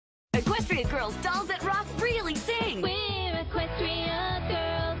Equestria girls, dolls that rock, really sing. We're Equestria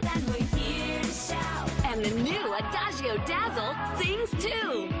girls, and we're here to shout. And the new Adagio Dazzle sings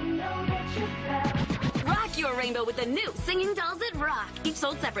too. Rock your rainbow with the new Singing Dolls That Rock, each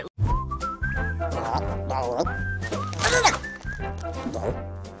sold separately.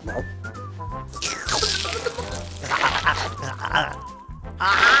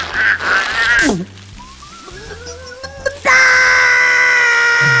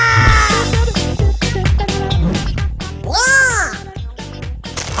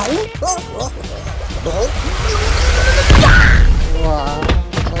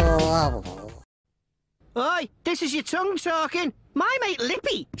 Oi, this is your tongue talking. My mate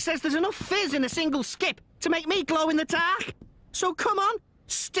Lippy says there's enough fizz in a single skip to make me glow in the dark. So come on,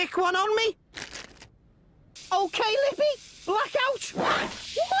 stick one on me. Okay, Lippy, blackout.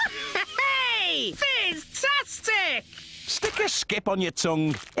 Hey, fizz-tastic! Stick a skip on your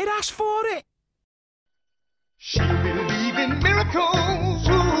tongue. It asks for it. She believe in miracles,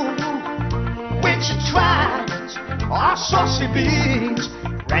 ooh, when she tries our saucy beans.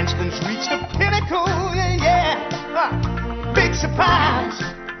 Branston's reached the pinnacle, yeah. Big surprise,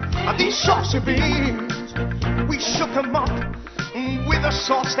 these saucy beans. We shook them up with a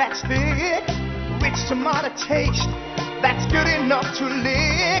sauce that's thick. Rich tomato taste, that's good enough to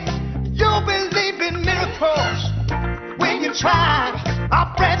lick. You'll believe in miracles when you try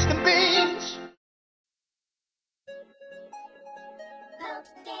our Branston Beans.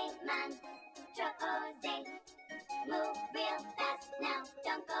 Pokèmon Trozei, move real fast now,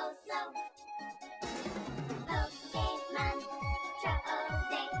 don't go slow. Pokèmon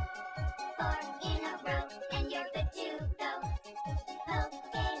Trozei, 4 in a row, and you're good to go.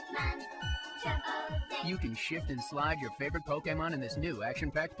 Pokèmon Trozei. You can shift and slide your favorite Pokemon in this new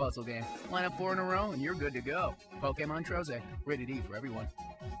action-packed puzzle game. Line up 4 in a row and you're good to go. Pokemon Trozei, rated E for everyone.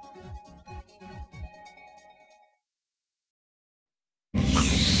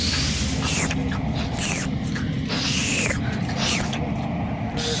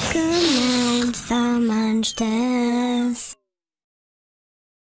 Good night, the Munchsters.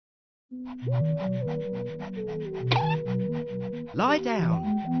 Lie down.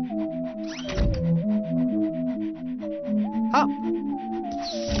 Up.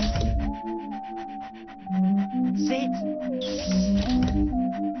 Sit.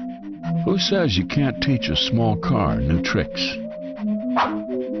 Who says you can't teach a small car new tricks?